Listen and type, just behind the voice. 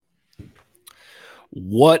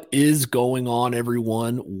What is going on,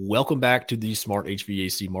 everyone? Welcome back to the Smart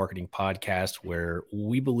HVAC Marketing Podcast, where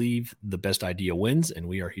we believe the best idea wins, and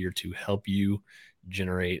we are here to help you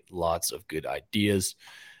generate lots of good ideas.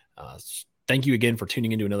 Thank you again for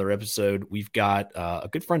tuning into another episode. We've got a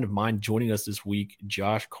good friend of mine joining us this week,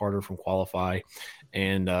 Josh Carter from Qualify,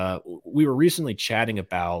 and we were recently chatting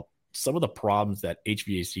about some of the problems that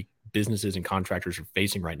HVAC businesses and contractors are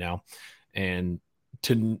facing right now, and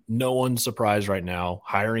to no one's surprise right now,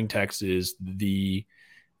 hiring techs is the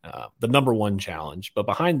number one challenge. But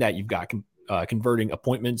behind that, you've got converting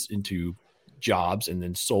appointments into jobs and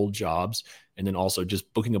then sold jobs, and then also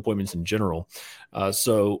just booking appointments in general.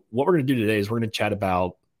 So what we're going to do today is we're going to chat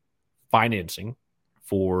about financing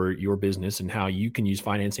for your business and how you can use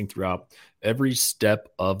financing throughout every step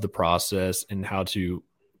of the process and how to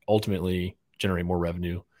ultimately generate more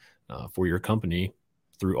revenue for your company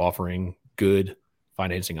through offering good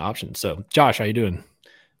financing options. So, Josh, how you doing?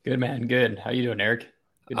 Good, man. Good. How you doing, Eric?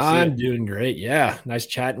 Good to see I'm you. doing great. Yeah, nice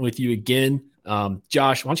chatting with you again.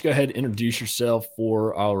 Josh, why don't you go ahead and introduce yourself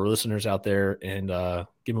for our listeners out there and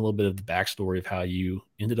give them a little bit of the backstory of how you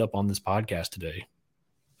ended up on this podcast today.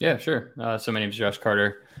 Yeah, sure. So my name is Josh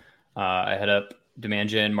Carter. I head up demand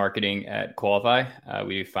gen marketing at Qualify.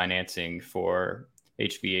 We do financing for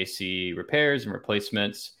HVAC repairs and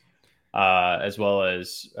replacements, as well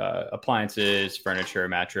as appliances, furniture,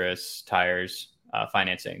 mattress, tires,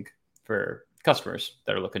 financing for customers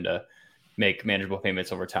that are looking to make manageable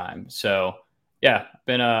payments over time. So, yeah,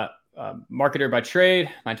 been a marketer by trade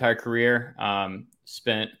my entire career.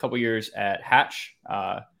 Spent a couple years at Hatch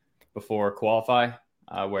before Qualify,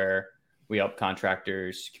 where we help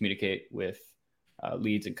contractors communicate with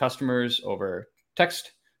leads and customers over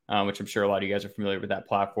text, which I'm sure a lot of you guys are familiar with that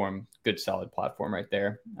platform. Good, solid platform right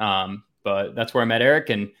there. But that's where I met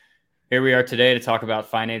Eric, and here we are today to talk about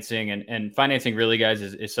financing. And financing really, guys,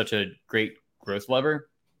 is such a great growth lever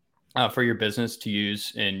for your business to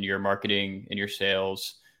use in your marketing, in your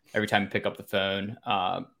sales, every time you pick up the phone.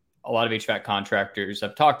 A lot of HVAC contractors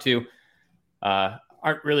I've talked to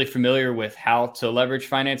aren't really familiar with how to leverage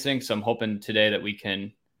financing. So I'm hoping today that we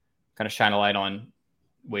can kind of shine a light on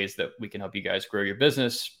ways that we can help you guys grow your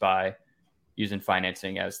business by using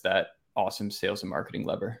financing as that awesome sales and marketing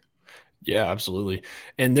lever. Yeah, absolutely.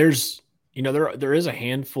 And there's, there is a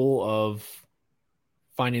handful of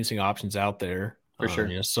financing options out there. For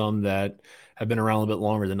sure. Some that have been around a little bit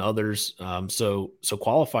longer than others. So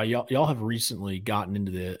Qualify, y'all have recently gotten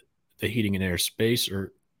into the heating and air space,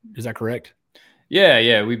 or is that correct?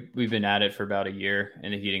 Yeah. We've been at it for about a year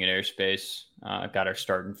in the heating and air space. Got our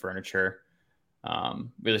start in furniture.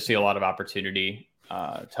 Really see a lot of opportunity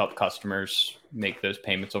to help customers make those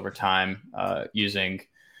payments over time using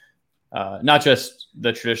not just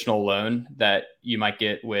the traditional loan that you might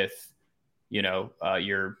get with,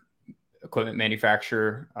 your equipment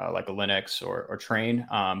manufacturer like a Lennox or Trane,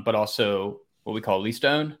 but also what we call lease to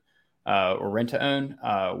own or rent to own,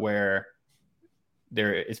 where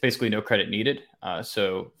there it's basically no credit needed.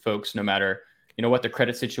 So folks, no matter what the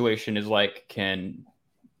credit situation is like, can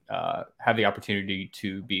have the opportunity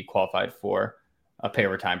to be qualified for a pay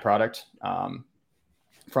over time product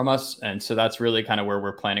from us. And so that's really kind of where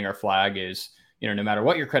we're planting our flag is, no matter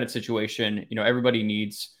what your credit situation, everybody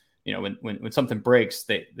needs, when something breaks,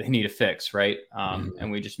 they need a fix, right?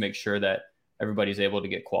 And we just make sure that everybody's able to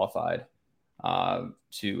get qualified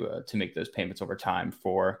to make those payments over time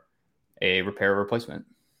for a repair or replacement.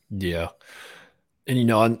 Yeah.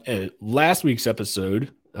 And, on last week's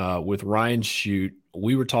episode with Ryan Shute,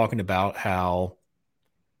 we were talking about how,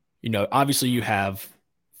 obviously you have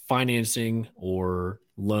financing or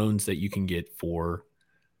loans that you can get for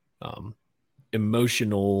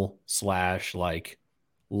emotional / like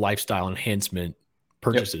lifestyle enhancement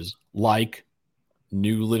purchases, like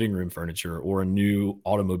new living room furniture or a new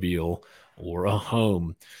automobile or a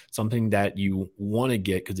home, something that you want to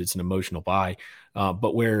get because it's an emotional buy.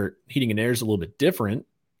 But where heating and air is a little bit different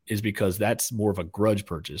is because that's more of a grudge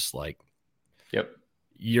purchase. Like,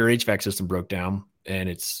 your HVAC system broke down and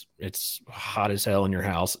it's hot as hell in your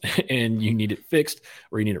house and you need it fixed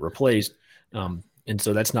or you need it replaced. And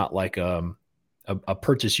so that's not like a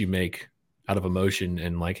purchase you make out of emotion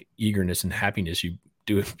and like eagerness and happiness. You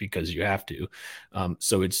do it because you have to.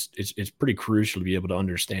 So it's pretty crucial to be able to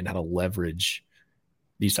understand how to leverage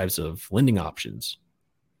these types of lending options.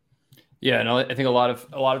 Yeah, and I think a lot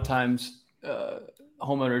of times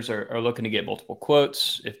homeowners are looking to get multiple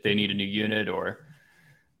quotes if they need a new unit or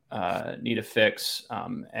need a fix.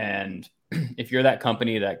 And if you're that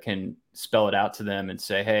company that can spell it out to them and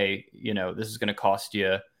say, hey, this is going to cost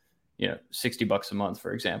you, $60 a month,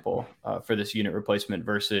 for example, for this unit replacement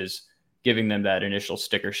versus giving them that initial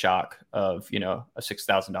sticker shock of, a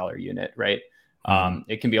 $6,000 unit, right?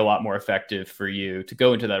 It can be a lot more effective for you to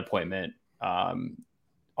go into that appointment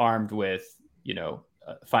armed with,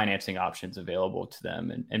 financing options available to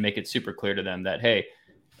them, and make it super clear to them that, hey,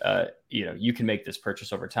 you can make this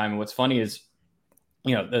purchase over time. And what's funny is,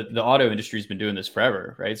 the auto industry has been doing this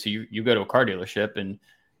forever, right? So you go to a car dealership and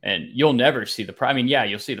you'll never see the price. I mean, yeah,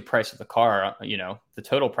 you'll see the price of the car, the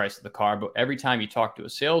total price of the car, but every time you talk to a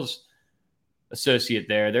sales associate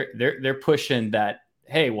there, they're pushing that,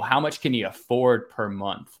 hey, well, how much can you afford per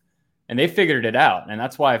month? And they figured it out. And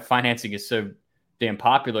that's why financing is so damn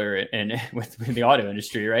popular and with the auto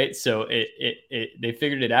industry, right? So they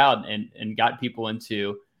figured it out and got people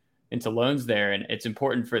into loans there. And it's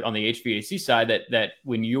important for on the HVAC side that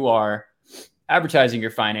when you are advertising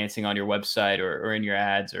your financing on your website or in your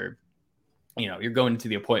ads, or you're going into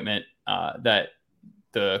the appointment, that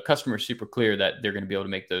the customer is super clear that they're going to be able to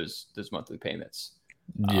make those monthly payments.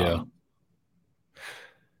 Yeah.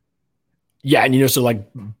 And, so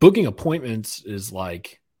like booking appointments is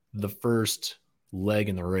like the first leg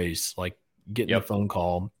in the race, like getting the phone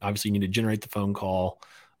call. Obviously you need to generate the phone call.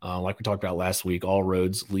 Like we talked about last week, all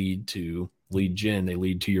roads lead to lead gen. They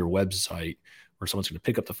lead to your website where someone's going to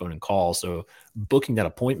pick up the phone and call. So booking that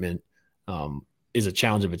appointment is a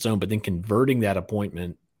challenge of its own, but then converting that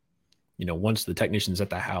appointment, once the technician's at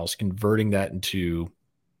the house, converting that into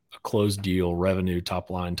a closed deal, revenue, top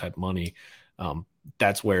line type money.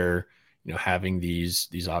 That's where, having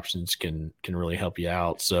these options can really help you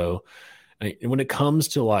out. So when it comes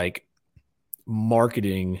to like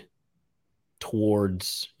marketing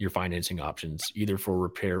towards your financing options, either for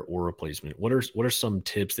repair or replacement, what are some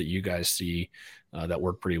tips that you guys see that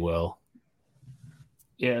work pretty well?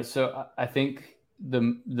 Yeah. So I think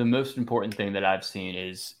the most important thing that I've seen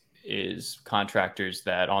is contractors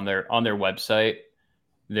that on their website,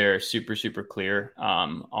 they're super, super clear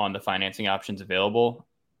on the financing options available.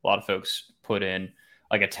 A lot of folks put in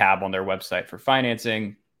like a tab on their website for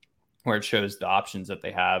financing where it shows the options that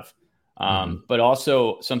they have. But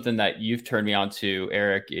also something that you've turned me on to,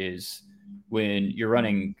 Eric, is when you're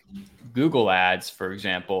running Google ads, for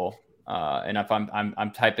example, and if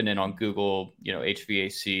I'm typing in on Google,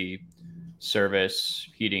 HVAC service,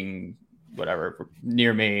 heating, whatever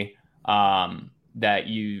near me, that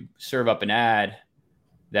you serve up an ad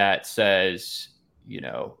that says,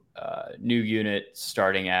 new unit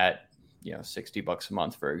starting at, $60 a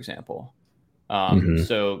month, for example.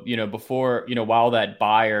 So, before, while that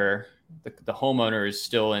buyer, the homeowner is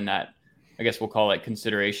still in that, I guess we'll call it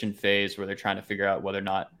consideration phase, where they're trying to figure out whether or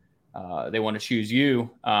not they want to choose you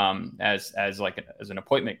as an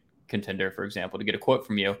appointment contender, for example, to get a quote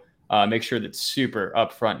from you. Make sure that's super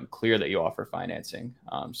upfront and clear that you offer financing.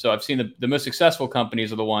 So I've seen the most successful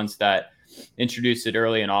companies are the ones that introduce it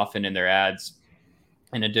early and often in their ads.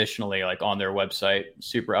 And additionally, like on their website,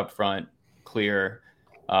 super upfront, clear.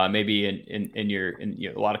 Maybe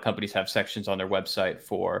a lot of companies have sections on their website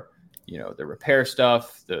for, the repair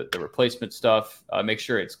stuff, the replacement stuff. Make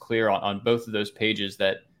sure it's clear on both of those pages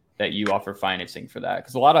that you offer financing for that.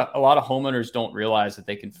 Because a lot of homeowners don't realize that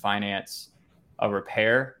they can finance a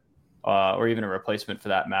repair or even a replacement for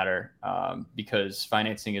that matter, because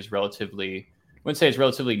financing is relatively, I wouldn't say it's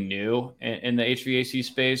relatively new in the HVAC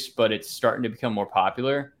space, but it's starting to become more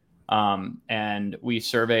popular. And we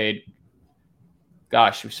surveyed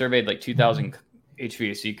like 2,000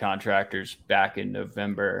 HVAC contractors back in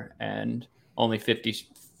November, and only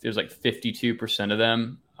 52% of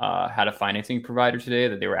them had a financing provider today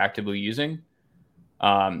that they were actively using.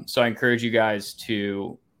 So I encourage you guys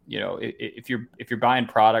to, if you're buying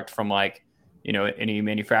product from like, any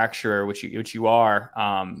manufacturer, which you are,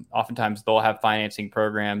 oftentimes they'll have financing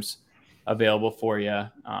programs available for you.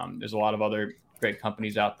 There's a lot of other great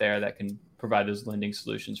companies out there that can provide those lending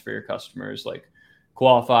solutions for your customers, like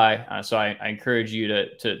Qualify. So I encourage you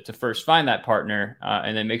to first find that partner,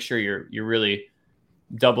 and then make sure you're really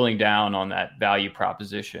doubling down on that value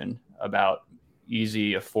proposition about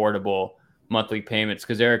easy, affordable monthly payments.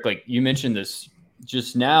 Because Eric, like you mentioned this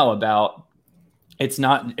just now about it's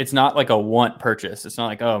not like a want purchase. It's not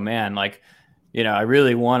like, oh man, like, I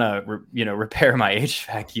really want to, repair my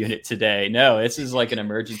HVAC unit today. No, this is like an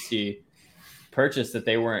emergency purchase that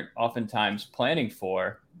they weren't oftentimes planning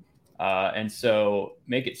for. And so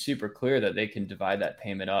make it super clear that they can divide that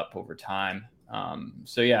payment up over time.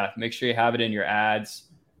 So yeah, make sure you have it in your ads,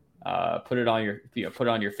 put it on your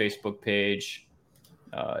Facebook page.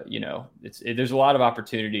 There's a lot of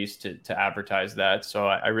opportunities to advertise that. So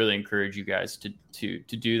I really encourage you guys to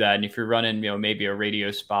do that. And if you're running, maybe a radio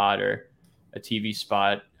spot or a TV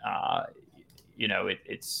spot,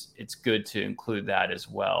 it's good to include that as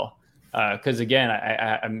well. Because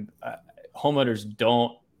again, homeowners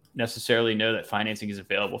don't necessarily know that financing is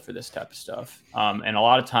available for this type of stuff. And a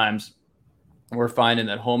lot of times we're finding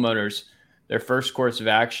that homeowners, their first course of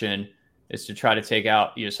action is to try to take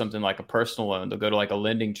out, something like a personal loan. They'll go to like a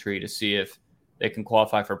lending tree to see if they can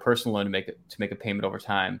qualify for a personal loan to make a payment over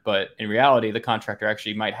time. But in reality, the contractor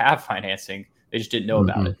actually might have financing. They just didn't know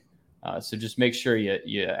about it. So just make sure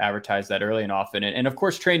you advertise that early and often. And of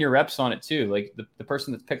course, train your reps on it too. Like the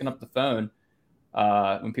person that's picking up the phone,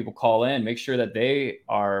 when people call in, make sure that they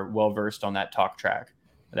are well-versed on that talk track,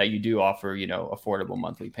 that you do offer, affordable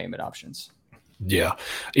monthly payment options. Yeah.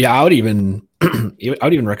 Yeah. I would even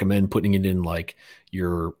recommend putting it in like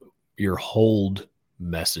your hold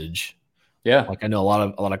message. Yeah. Like I know a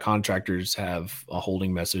lot of contractors have a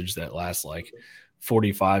holding message that lasts like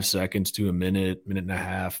 45 seconds to a minute and a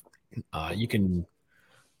half. You can,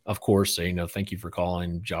 of course, say, thank you for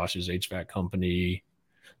calling Josh's HVAC company,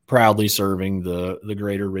 proudly serving the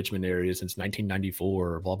greater Richmond area since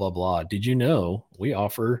 1994, blah, blah, blah. Did you know we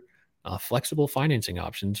offer flexible financing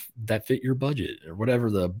options that fit your budget, or whatever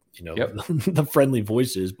the, Yep. the friendly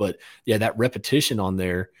voice is. But yeah, that repetition on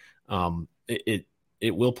there,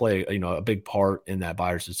 it will play, a big part in that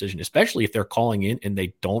buyer's decision, especially if they're calling in and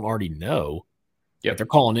they don't already know. Yep. Like they're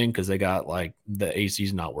calling in because they got like the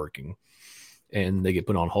AC's not working and they get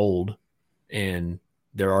put on hold, and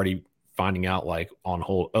they're already finding out like on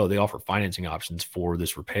hold, oh, they offer financing options for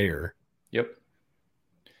this repair. Yep.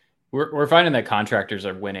 We're finding that contractors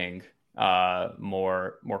are winning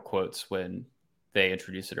more quotes when they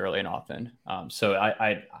introduce it early and often. So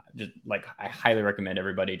I just I highly recommend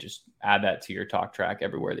everybody just add that to your talk track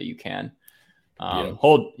everywhere that you can.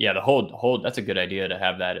 Hold. The hold. That's a good idea to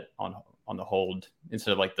have that on the hold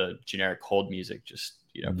instead of like the generic hold music. Just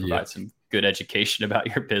provide some good education about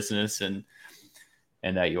your business and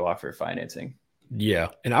that you offer financing. Yeah,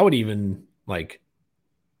 and I would even like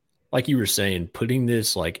you were saying, putting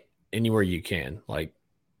this like anywhere you can. Like,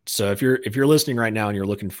 so if you're listening right now and you're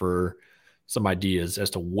looking for some ideas as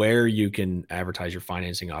to where you can advertise your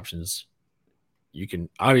financing options, you can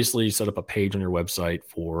obviously set up a page on your website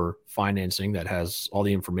for financing that has all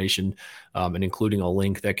the information, and including a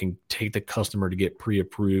link that can take the customer to get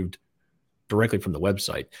pre-approved directly from the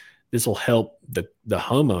website. This will help the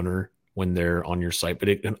homeowner when they're on your site, but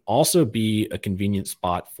it can also be a convenient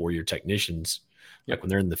spot for your technicians. Yep. Like when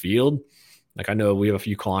they're in the field. Like I know we have a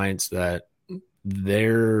few clients that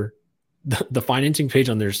the financing page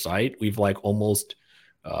on their site, we've like almost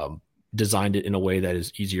designed it in a way that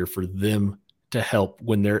is easier for them to help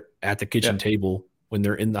when they're at the kitchen table, when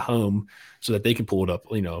they're in the home, so that they can pull it up,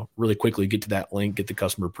 really quickly, get to that link, get the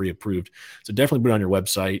customer pre-approved. So definitely put it on your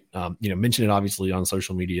website, mention it obviously on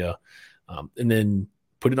social media, and then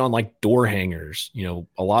put it on like door hangers.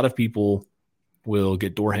 A lot of people will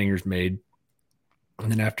get door hangers made,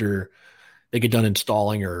 and then after they get done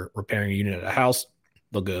installing or repairing a unit at a house,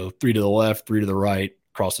 they'll go 3 to the left, 3 to the right,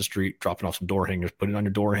 across the street, dropping off some door hangers, put it on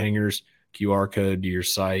your door hangers, QR code to your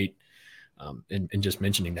site, and just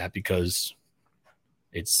mentioning that because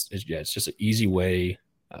it's just an easy way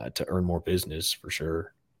to earn more business for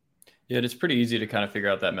sure. Yeah, it's pretty easy to kind of figure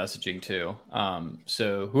out that messaging too.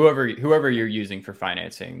 So whoever you're using for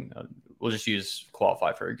financing, we'll just use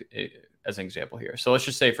Qualify as an example here. So let's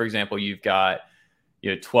just say, for example, you've got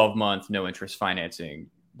 12-month no interest financing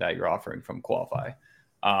that you're offering from Qualify.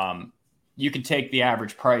 You can take the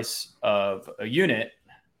average price of a unit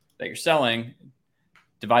that you're selling,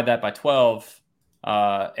 divide that by 12,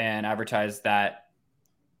 and advertise that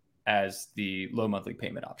as the low monthly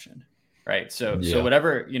payment option, right? So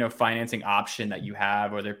whatever, financing option that you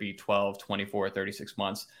have, whether it be 12, 24, 36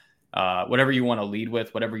 months, whatever you want to lead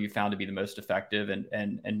with, whatever you found to be the most effective.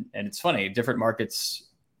 And it's funny, different markets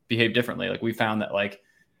behave differently. Like we found that like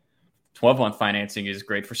 12-month financing is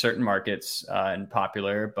great for certain markets and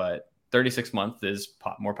popular, but 36-month is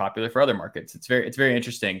more popular for other markets. It's very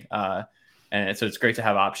interesting. And so it's great to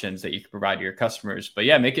have options that you can provide to your customers, but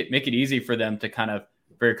yeah, make it easy for them to kind of,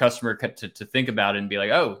 for your customer to think about it and be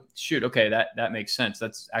like, oh shoot, okay, that makes sense.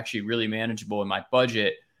 That's actually really manageable in my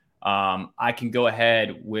budget. I can go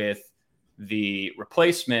ahead with the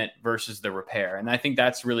replacement versus the repair. And I think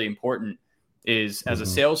that's really important is as a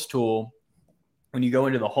sales tool, when you go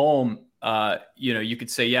into the home, you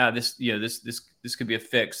could say, yeah, this could be a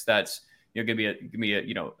fix. That's, going to be an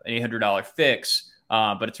 $800 fix.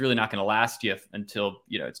 But it's really not going to last you until,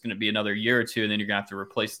 it's going to be another year or two, and then you're going to have to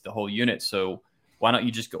replace the whole unit. So why don't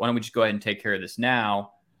we just go ahead and take care of this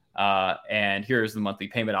now? And here's the monthly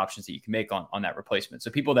payment options that you can make on that replacement.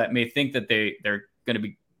 So people that may think that they're going to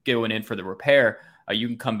be going in for the repair, you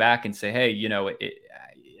can come back and say, hey,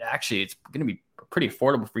 actually it's going to be pretty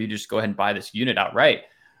affordable for you to just go ahead and buy this unit outright.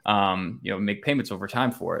 Make payments over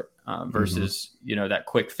time for it versus, that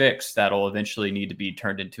quick fix that'll eventually need to be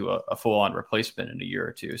turned into a full on replacement in a year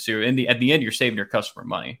or two. So at the end, you're saving your customer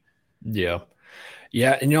money. Yeah.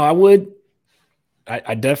 Yeah. And,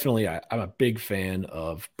 I'm a big fan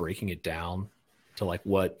of breaking it down to like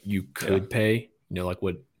what you could pay, like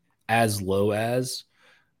what as low as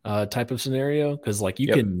type of scenario. Cause like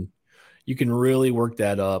you can really work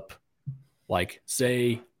that up. Like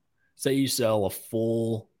say you sell a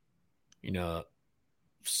full,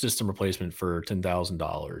 system replacement for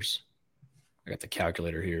 $10,000. I got the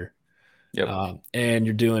calculator here. Yep. And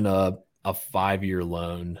you're doing a 5-year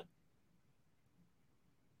loan.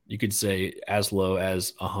 You could say as low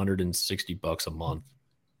as $160 a month.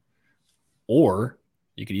 Or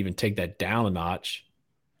you could even take that down a notch,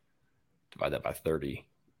 divide that by 30.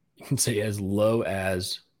 You can say as low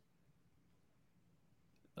as,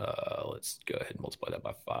 let's go ahead and multiply that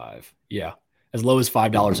by 5. Yeah. As low as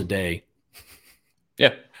 $5 a day.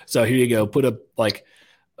 Yeah. So here you go. Put up like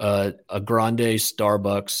a grande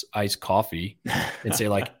Starbucks iced coffee and say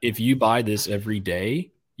like, if you buy this every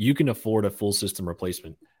day, you can afford a full system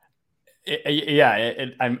replacement.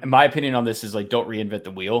 My opinion on this is like, don't reinvent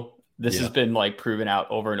the wheel. This has been like proven out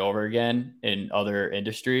over and over again in other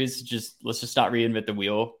industries. Let's just not reinvent the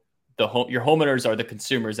wheel. Your homeowners are the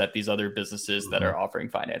consumers at these other businesses that are offering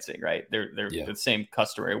financing, right? They're the same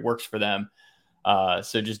customer. It works for them.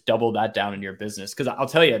 So just double that down in your business. Cause I'll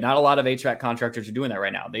tell you, not a lot of HVAC contractors are doing that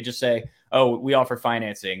right now. They just say, oh, we offer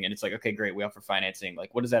financing. And it's like, okay, great. We offer financing.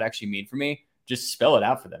 Like, what does that actually mean for me? Just spell it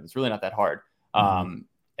out for them. It's really not that hard.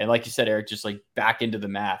 And like you said, Eric, just like back into the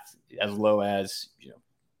math as low as,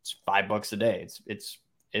 it's $5 a day.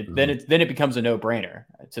 Then it becomes a no brainer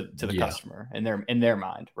to the customer and in their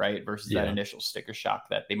mind. Right. Versus that initial sticker shock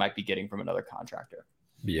that they might be getting from another contractor.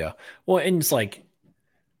 Yeah. Well, and it's like,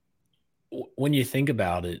 when you think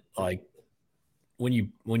about it, like when you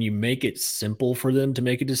make it simple for them to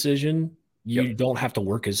make a decision, you don't have to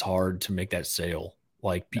work as hard to make that sale.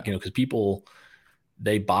 Like, because people,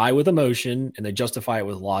 they buy with emotion and they justify it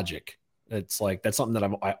with logic. It's like, that's something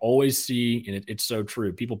that I always see. And it's so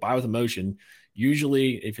true. People buy with emotion.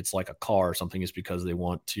 Usually if it's like a car or something, it's because they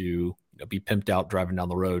want to be pimped out driving down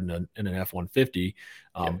the road in an F-150.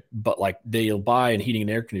 But like they'll buy a heating and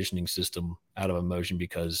air conditioning system out of emotion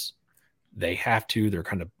because they have to,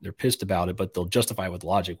 they're pissed about it, but they'll justify it with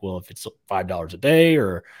logic. Well, if it's $5 a day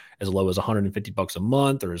or as low as $150 a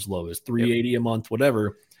month or as low as $380 a month,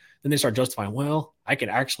 whatever, then they start justifying, well, I can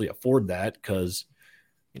actually afford that because,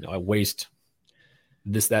 I waste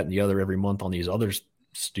this, that, and the other every month on these other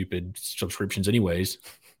stupid subscriptions anyways.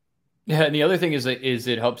 Yeah. And the other thing is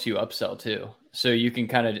it helps you upsell too. So you can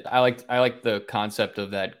I like the concept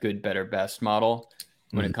of that good, better, best model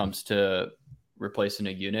when it comes to replacing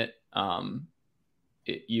a unit.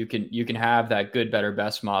 You can have that good, better,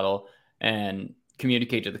 best model and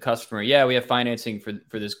communicate to the customer. Yeah, we have financing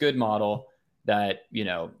for this good model that,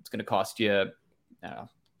 it's going to cost you, I don't know,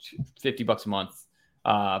 $50 a month.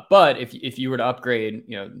 But if you were to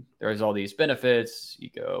upgrade, there's all these benefits, you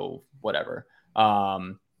go, whatever.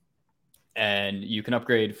 And you can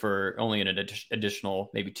upgrade for only an additional,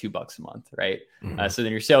 maybe $2 a month. Right. So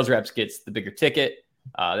then your sales reps gets the bigger ticket.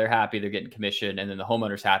 They're happy, they're getting commission, and then the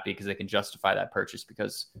homeowner's happy because they can justify that purchase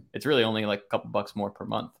because it's really only like a couple bucks more per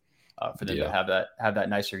month for them to have that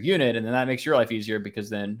nicer unit. And then that makes your life easier because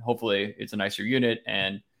then hopefully it's a nicer unit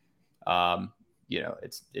and,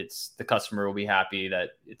 it's the customer will be happy that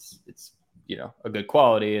it's a good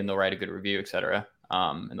quality and they'll write a good review, et cetera.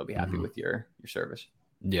 And they'll be happy with your service.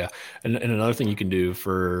 Yeah. And another thing you can do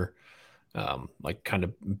for like kind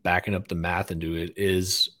of backing up the math into it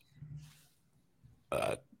is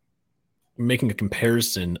making a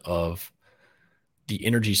comparison of the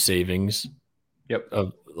energy savings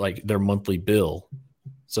of like their monthly bill.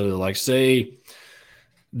 So like say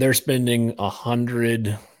they're spending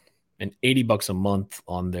 $180 a month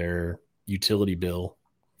on their utility bill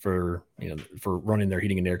for running their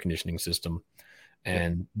heating and air conditioning system.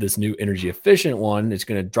 And this new energy efficient one is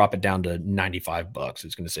going to drop it down to $95.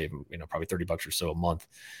 It's going to save probably $30 or so a month.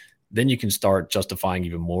 Then you can start justifying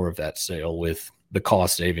even more of that sale with the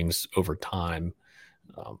cost savings over time.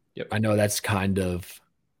 I know that's kind of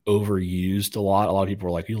overused a lot. A lot of people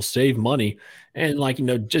are like, you'll save money. And like,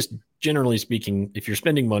 just generally speaking, if you're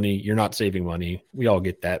spending money, you're not saving money. We all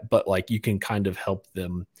get that. But like, you can kind of help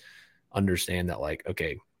them understand that like,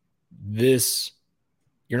 okay,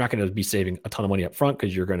 you're not going to be saving a ton of money up front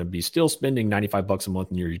because you're going to be still spending $95 a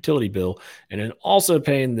month in your utility bill. And then also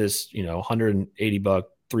paying this, $180,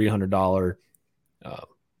 $300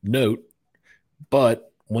 note.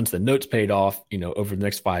 But once the note's paid off, over the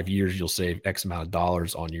next 5 years, you'll save X amount of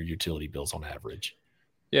dollars on your utility bills on average.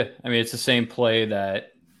 Yeah. I mean, it's the same play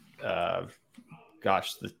that, the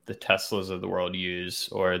Teslas of the world use,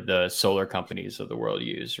 or the solar companies of the world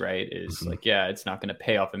use, right? Is like, yeah, it's not going to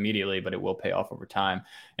pay off immediately, but it will pay off over time.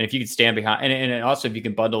 And if you can stand behind, and also if you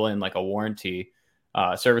can bundle in like a warranty,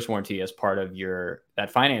 service warranty as part of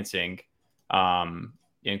that financing,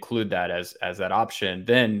 include that as that option,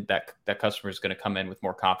 then that customer is going to come in with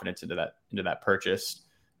more confidence into that purchase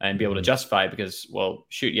and be able to justify it, because, well,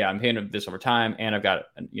 shoot, yeah, I'm paying this over time, and I've got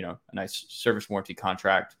a nice service warranty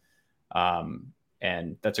contract.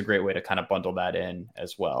 And that's a great way to kind of bundle that in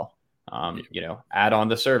as well. Add on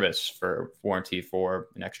the service for warranty for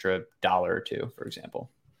an extra $1 or $2, for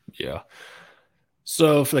example. Yeah.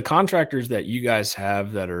 So for the contractors that you guys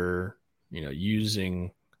have that are,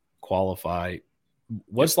 using Qualify,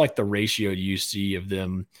 what's like the ratio you see of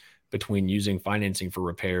them between using financing for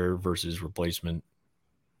repair versus replacement?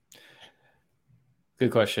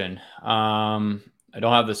 Good question. I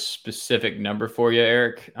don't have the specific number for you,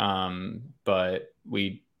 Eric, but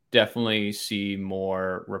we definitely see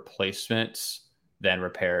more replacements than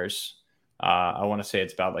repairs. I want to say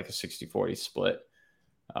it's about like a 60-40 split.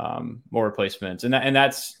 More replacements, and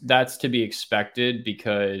that's to be expected,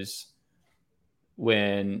 because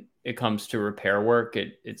when it comes to repair work,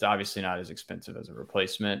 it's obviously not as expensive as a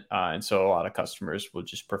replacement, and so a lot of customers will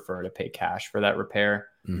just prefer to pay cash for that repair.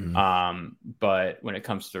 But when it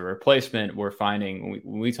comes to replacement, we're finding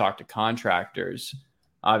when we talk to contractors,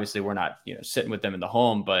 obviously we're not sitting with them in the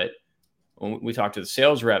home, but when we talk to the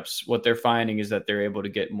sales reps, what they're finding is that they're able to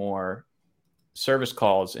get more service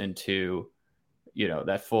calls into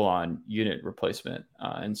that full-on unit replacement.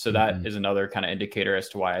 And so that is another kind of indicator as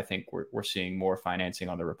to why I think we're seeing more financing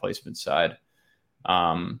on the replacement side.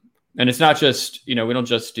 And it's not just, we don't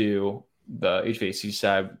just do the HVAC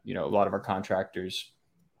side. A lot of our contractors,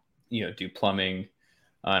 do plumbing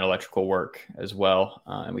and electrical work as well.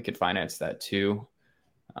 And we could finance that too.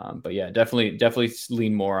 But yeah, definitely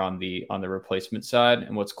lean more on the replacement side.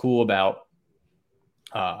 And what's cool about,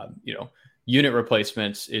 unit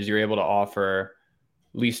replacements is you're able to offer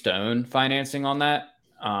lease to own financing on that,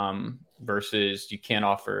 versus you can't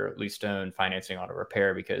offer lease to own financing on a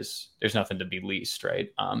repair because there's nothing to be leased, right?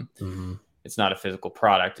 It's not a physical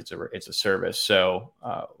product; it's a service. So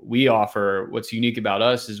we offer, what's unique about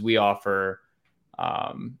us is we offer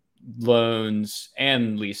loans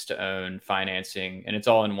and lease to own financing, and it's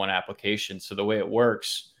all in one application. So the way it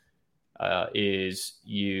works is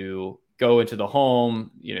you go into the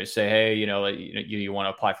home, say, hey, you want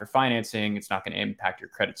to apply for financing. It's not going to impact your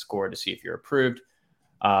credit score to see if you're approved.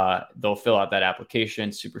 They'll fill out that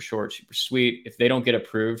application, super short, super sweet. If they don't get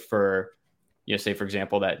approved for, say, for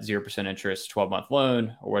example, that 0% interest 12-month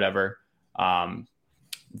loan or whatever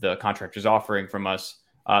the contractor's offering from us,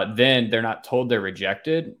 then they're not told they're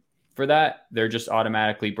rejected for that. They're just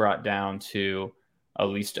automatically brought down to a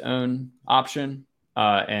lease to own option.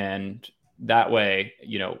 And that way,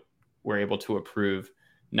 we're able to approve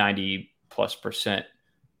 90+%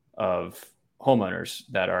 of homeowners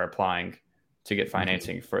that are applying to get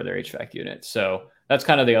financing for their HVAC unit. So that's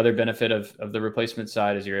kind of the other benefit of the replacement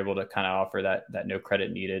side, is you're able to kind of offer that no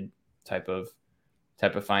credit needed type of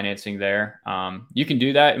financing there. You can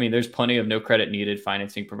do that. I mean, there's plenty of no credit needed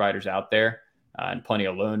financing providers out there, and plenty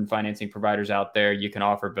of loan financing providers out there. You can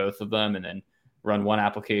offer both of them and then run one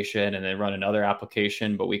application and then run another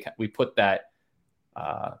application. But we put that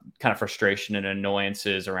kind of frustration and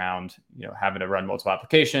annoyances around, having to run multiple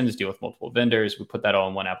applications, deal with multiple vendors. We put that all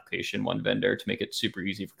in one application, one vendor, to make it super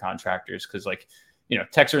easy for contractors. Cause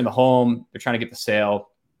techs are in the home, they're trying to get the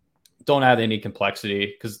sale, don't add any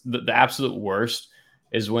complexity. Cause the absolute worst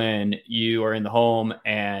is when you are in the home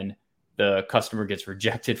and the customer gets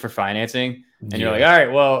rejected for financing, and you're like, all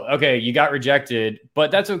right, well, okay, you got rejected,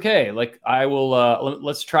 but that's okay. Like, I will,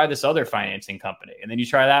 let's try this other financing company. And then you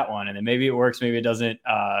try that one, and then maybe it works, maybe it doesn't,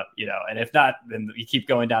 and if not, then you keep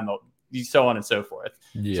going down so on and so forth.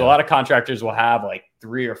 Yeah. So a lot of contractors will have like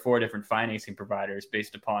 3 or 4 different financing providers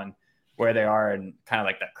based upon where they are and kind of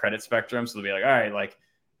like that credit spectrum. So they'll be like, all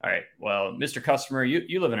right, well, Mr. Customer,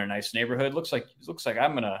 you live in a nice neighborhood. Looks like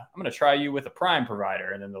I'm gonna try you with a prime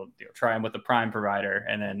provider, and then they'll try them with a prime provider,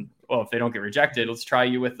 and then, well, if they don't get rejected, let's try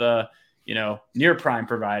you with a near prime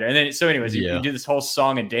provider, and then anyways, you do this whole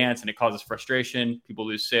song and dance, and it causes frustration. People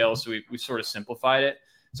lose sales, so we sort of simplified it.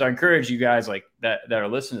 So I encourage you guys like that are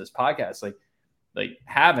listening to this podcast, like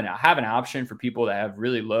have an option for people that have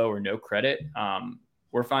really low or no credit.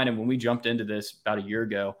 We're finding when we jumped into this about a year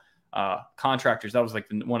ago, contractors, that was like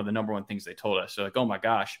one of the number one things they told us. So like, oh my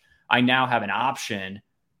gosh, I now have an option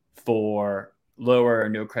for lower or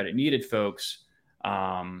no credit needed folks,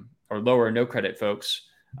 or lower or no credit folks,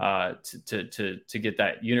 to get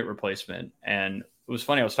that unit replacement. And it was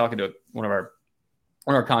funny. I was talking to one of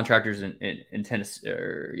our contractors in Tennessee,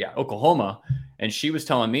 Oklahoma, and she was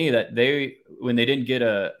telling me that when they didn't get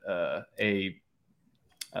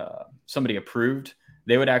somebody approved,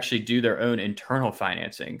 they would actually do their own internal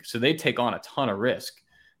financing. So they take on a ton of risk.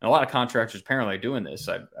 And a lot of contractors apparently are doing this.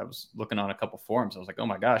 I was looking on a couple forums. I was like, oh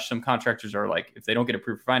my gosh, some contractors are like, if they don't get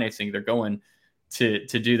approved for financing, they're going to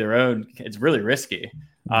do their own. It's really risky.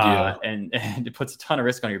 And it puts a ton of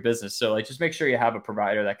risk on your business. So like, just make sure you have a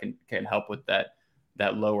provider that can help with that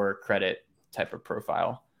lower credit type of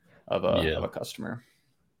profile of a customer.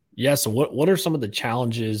 Yeah. So what are some of the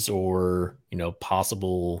challenges or,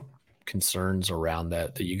 possible concerns around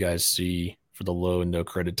that you guys see for the low and no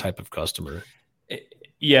credit type of customer?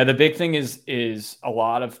 Yeah. The big thing is a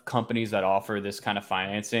lot of companies that offer this kind of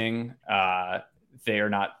financing, they are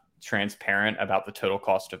not transparent about the total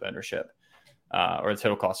cost of ownership, or the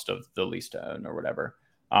total cost of the lease to own or whatever.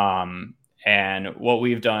 And what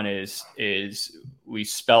we've done is we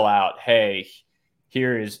spell out, hey,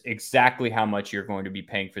 here is exactly how much you're going to be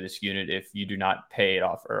paying for this unit if you do not pay it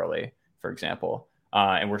off early, for example.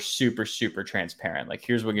 And we're super, super transparent. Like,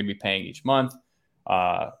 here's what we're going to be paying each month.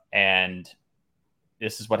 And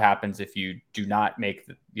this is what happens if you do not make,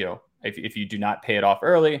 if you do not pay it off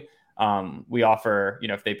early. We offer,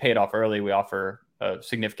 if they pay it off early, we offer a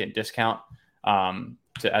significant discount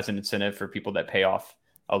as an incentive for people that pay off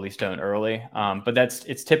a lease to own early. But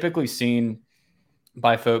it's typically seen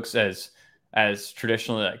by folks as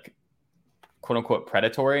traditionally, like, quote unquote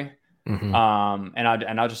predatory. Mm-hmm.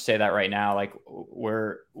 And I'll just say that right now, like,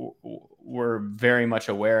 we're very much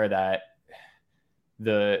aware that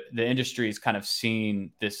the industry is kind of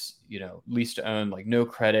seen this, lease to own, like no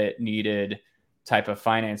credit needed type of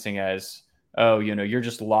financing as, oh, you're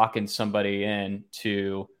just locking somebody in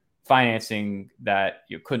to financing that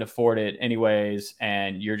you couldn't afford it anyways,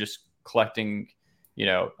 and you're just collecting,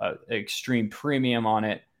 an extreme premium on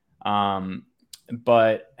it.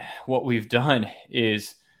 But what we've done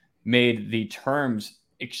is made the terms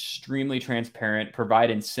extremely transparent,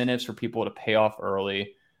 provide incentives for people to pay off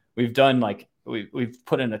early. We've done we've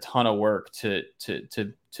put in a ton of work to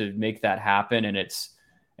make that happen, and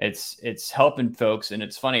it's helping folks. And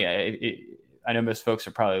it's funny, I know most folks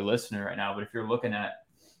are probably listening right now, but if you're looking at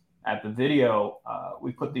the video,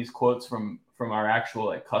 we put these quotes from our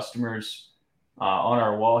actual customers on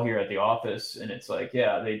our wall here at the office. And it's like,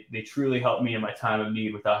 yeah, they truly helped me in my time of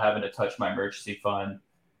need without having to touch my emergency fund.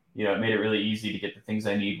 It made it really easy to get the things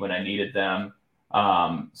I need when I needed them.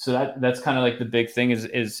 So that's kind of like the big thing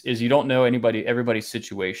is you don't know everybody's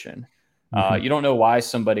situation. Mm-hmm. You don't know why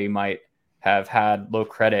somebody might have had low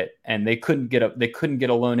credit and they couldn't get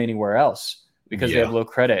a loan anywhere else because they have low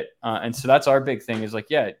credit. And so that's our big thing is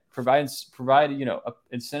provide a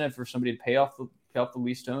incentive for somebody to pay off the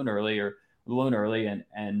lease to own early or the loan early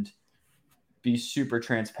and be super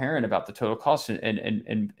transparent about the total cost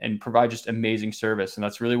and provide just amazing service. And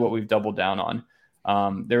that's really what we've doubled down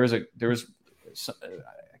on. There was I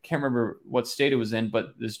can't remember what state it was in,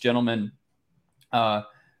 but this gentleman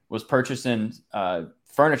was purchasing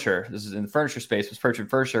furniture. This is in the furniture space, was purchasing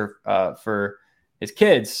furniture for his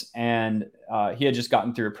kids. And he had just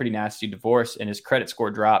gotten through a pretty nasty divorce and his credit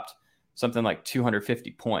score dropped something like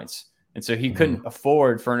 250 points. And so he couldn't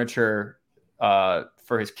afford furniture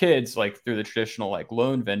for his kids, through the traditional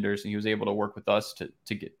loan vendors. And he was able to work with us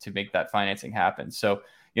to make that financing happen. So,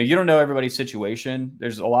 you don't know everybody's situation.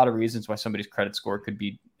 There's a lot of reasons why somebody's credit score could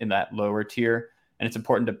be in that lower tier. And it's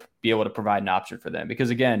important to be able to provide an option for them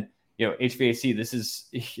because again, HVAC, this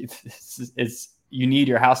is you need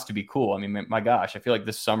your house to be cool. I mean, my gosh, I feel like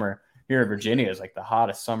this summer here in Virginia is the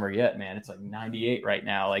hottest summer yet, man. It's 98 right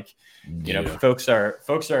now. Folks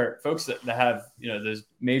that have, those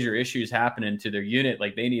major issues happening to their unit,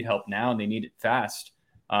 they need help now and they need it fast.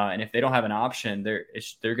 And if they don't have an option,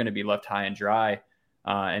 they're going to be left high and dry.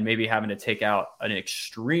 And maybe having to take out an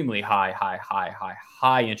extremely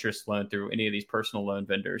high interest loan through any of these personal loan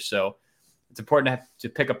vendors. So it's important to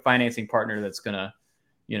pick a financing partner that's gonna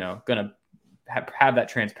have that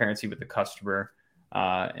transparency with the customer,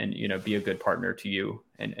 and be a good partner to you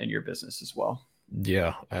and your business as well.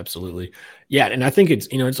 Yeah, absolutely. Yeah, and I think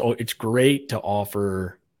it's great to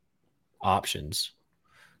offer options.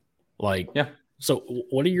 So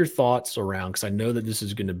what are your thoughts around? Because I know that this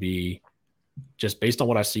is going to be just based on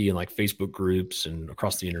what I see in Facebook groups and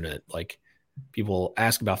across the internet, people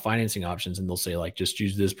ask about financing options and they'll say just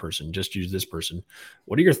use this person, just use this person.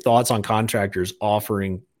 What are your thoughts on contractors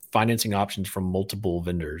offering financing options from multiple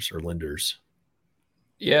vendors or lenders?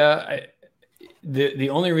 Yeah, The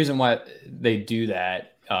only reason why they do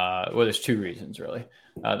that, well, there's two reasons really.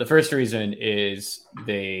 The first reason is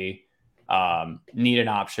they need an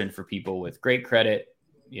option for people with great credit,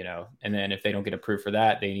 and then if they don't get approved for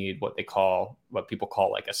that, they need what people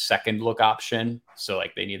call like a second look option. So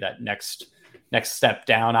like they need that next step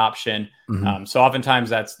down option. Mm-hmm. So oftentimes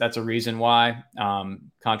that's a reason why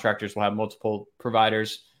contractors will have multiple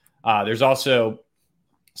providers. There's also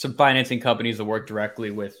some financing companies that work directly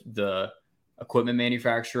with the equipment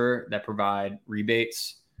manufacturer that provide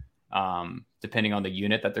rebates depending on the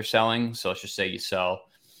unit that they're selling. So let's just say you sell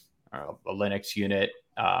a Linux unit.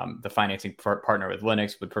 The financing partner with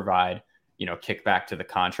Linux would provide, kickback to the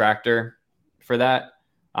contractor for that.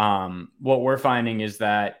 What we're finding is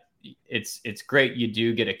that it's great. You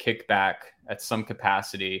do get a kickback at some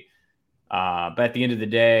capacity. But at the end of the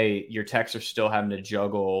day, your techs are still having to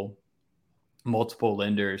juggle multiple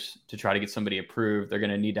lenders to try to get somebody approved. They're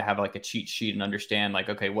going to need to have like a cheat sheet and understand like,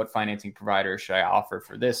 okay, what financing provider should I offer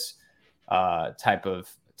for this type of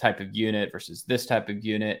unit versus this type of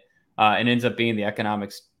unit. And ends up being the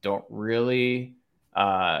economics don't really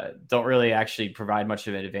actually provide much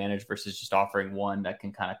of an advantage versus just offering one that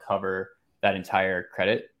can kind of cover that entire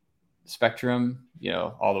credit spectrum,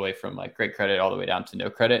 all the way from like great credit all the way down to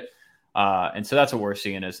no credit. And so that's what we're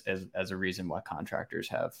seeing as a reason why contractors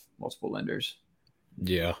have multiple lenders.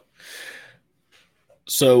 Yeah.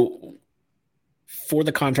 So for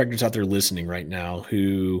the contractors out there listening right now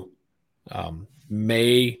who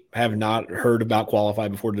may have not heard about Qualify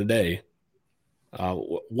before today,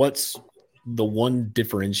 what's the one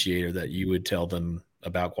differentiator that you would tell them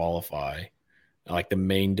about Qualify? Like the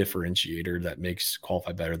main differentiator that makes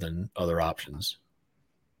Qualify better than other options?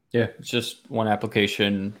 Yeah, it's just one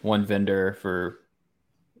application, one vendor for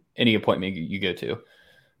any appointment you go to,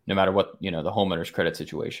 no matter what, the homeowner's credit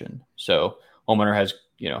situation. So homeowner has,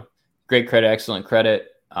 great credit, excellent credit.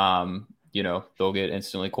 They'll get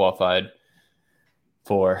instantly qualified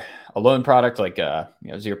for a loan product like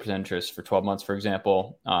 0% interest for 12 months, for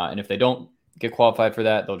example. And if they don't get qualified for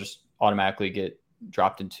that, they'll just automatically get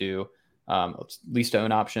dropped into lease to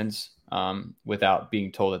own options without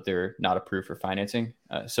being told that they're not approved for financing.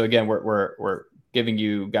 So again, we're giving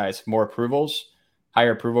you guys more approvals,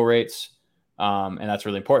 higher approval rates, and that's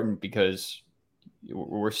really important because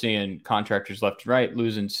we're seeing contractors left and right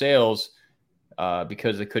losing sales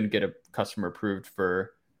because they couldn't get a customer approved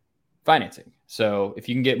for financing. So if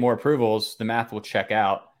you can get more approvals, the math will check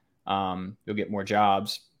out. You'll get more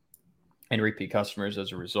jobs and repeat customers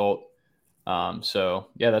as a result. So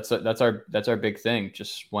yeah, that's our big thing.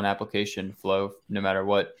 Just one application flow, no matter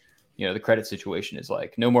what, the credit situation is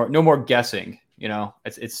like. No more guessing.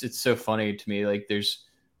 It's so funny to me. Like there's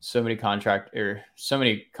so many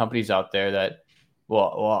companies out there that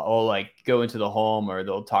will like go into the home or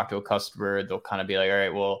they'll talk to a customer. They'll kind of be like, all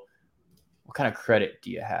right, well, what kind of credit do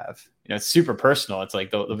you have? It's super personal. It's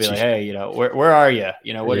like they'll be like, hey, where are you?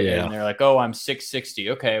 What it is? And they're like, oh, I'm 660.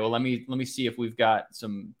 Okay, well, let me see if we've got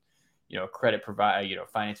some credit provider,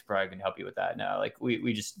 finance provider can help you with that. No, like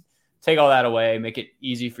we just take all that away, make it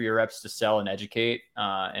easy for your reps to sell and educate,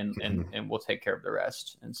 and we'll take care of the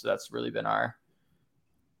rest. And so that's really been our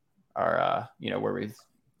where we've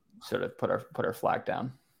sort of put our flag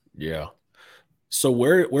down. Yeah. So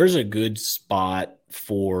where's a good spot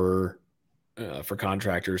for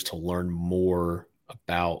contractors to learn more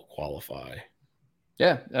about Qualify?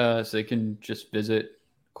 Yeah. So they can just visit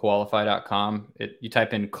qualify.com. You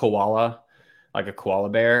type in koala, like a koala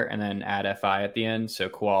bear, and then add FI at the end. So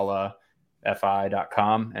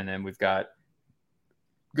koalafi.com. And then we've got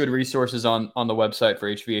good resources on the website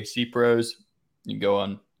for HVAC pros. You can go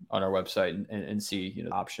on our website and see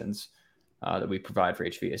options that we provide for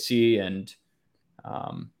HVAC and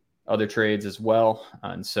other trades as well.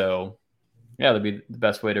 And so yeah, that'd be the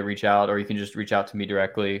best way to reach out, or you can just reach out to me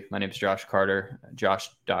directly. My name is Josh Carter,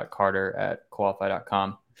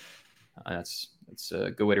 josh.carter@qualify.com. That's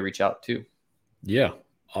a good way to reach out too. Yeah.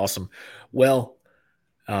 Awesome. Well,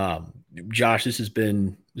 Josh, this has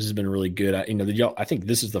been really good. I think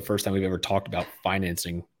this is the first time we've ever talked about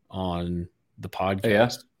financing on the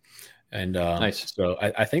podcast. Yeah. And nice. So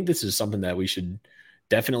I think this is something that we should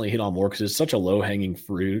definitely hit on more because it's such a low hanging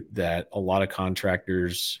fruit that a lot of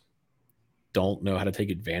contractors don't know how to take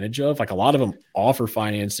advantage of. Like a lot of them offer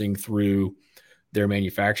financing through their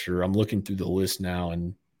manufacturer. I'm looking through the list now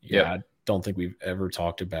and I don't think we've ever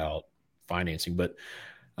talked about financing, but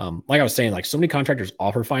like I was saying, like so many contractors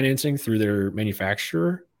offer financing through their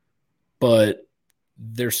manufacturer, but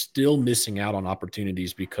they're still missing out on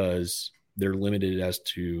opportunities because they're limited as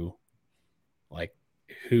to like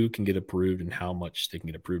who can get approved and how much they can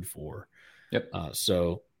get approved for. Yep.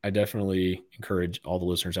 So I definitely encourage all the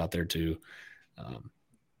listeners out there to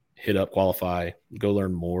hit up Qualify, go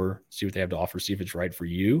learn more, see what they have to offer, see if it's right for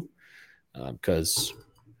you, because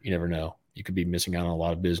you never know. You could be missing out on a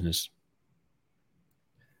lot of business.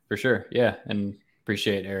 For sure. Yeah. And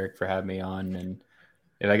appreciate Eric for having me on.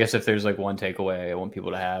 And I guess if there's like one takeaway I want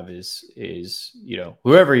people to have is,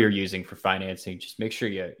 whoever you're using for financing, just make sure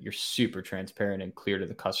you're super transparent and clear to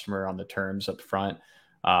the customer on the terms up front.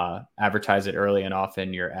 Advertise it early and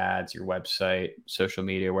often, your ads, your website, social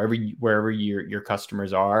media, wherever your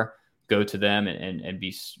customers are, go to them and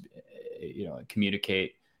be,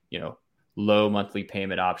 communicate, low monthly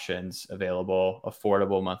payment options available,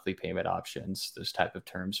 affordable monthly payment options. Those type of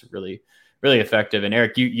terms are really, really effective. And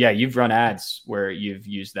Eric, you've run ads where you've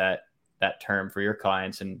used that term for your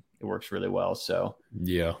clients and it works really well. So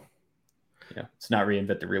yeah, it's not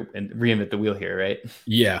reinvent the wheel here, right?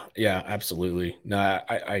 Yeah, absolutely. No,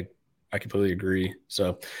 I completely agree.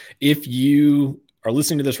 So if you are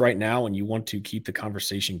listening to this right now and you want to keep the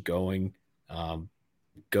conversation going,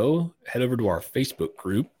 go head over to our Facebook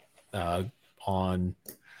group. On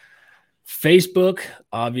Facebook,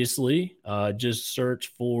 obviously, just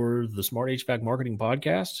search for the Smart HVAC Marketing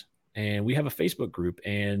Podcast, and we have a Facebook group,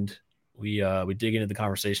 and we dig into the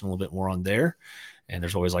conversation a little bit more on there. And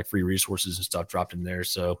there's always like free resources and stuff dropped in there.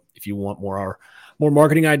 So if you want more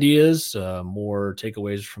marketing ideas, more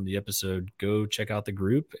takeaways from the episode, go check out the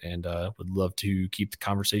group, and would love to keep the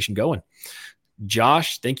conversation going.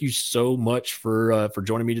 Josh, thank you so much for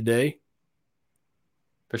joining me today.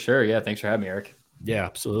 For sure. Yeah. Thanks for having me, Eric. Yeah,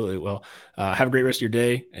 absolutely. Well, have a great rest of your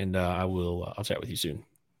day, and I'll chat with you soon.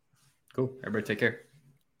 Cool. Everybody take care.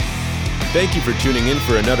 Thank you for tuning in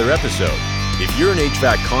for another episode. If you're an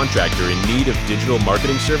HVAC contractor in need of digital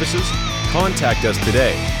marketing services, contact us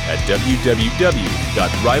today at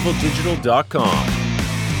www.rivaldigital.com.